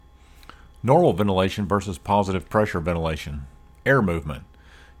Normal ventilation versus positive pressure ventilation. Air movement.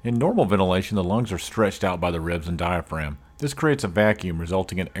 In normal ventilation, the lungs are stretched out by the ribs and diaphragm. This creates a vacuum,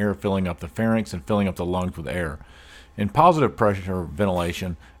 resulting in air filling up the pharynx and filling up the lungs with air. In positive pressure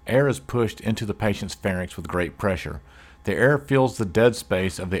ventilation, air is pushed into the patient's pharynx with great pressure. The air fills the dead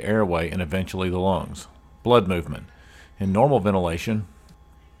space of the airway and eventually the lungs. Blood movement. In normal ventilation,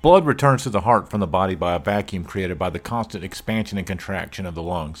 blood returns to the heart from the body by a vacuum created by the constant expansion and contraction of the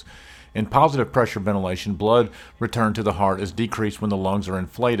lungs. In positive pressure ventilation, blood return to the heart is decreased when the lungs are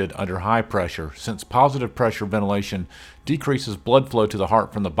inflated under high pressure. Since positive pressure ventilation decreases blood flow to the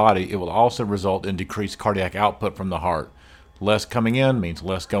heart from the body, it will also result in decreased cardiac output from the heart. Less coming in means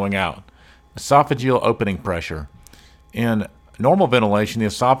less going out. Esophageal opening pressure. In normal ventilation, the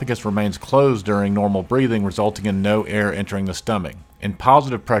esophagus remains closed during normal breathing, resulting in no air entering the stomach. In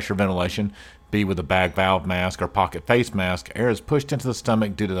positive pressure ventilation, be with a bag valve mask or pocket face mask, air is pushed into the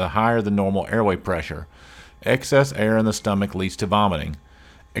stomach due to the higher than normal airway pressure. Excess air in the stomach leads to vomiting.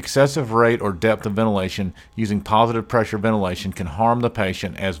 Excessive rate or depth of ventilation using positive pressure ventilation can harm the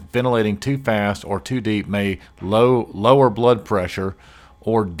patient, as ventilating too fast or too deep may lower blood pressure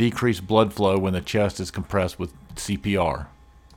or decrease blood flow when the chest is compressed with CPR.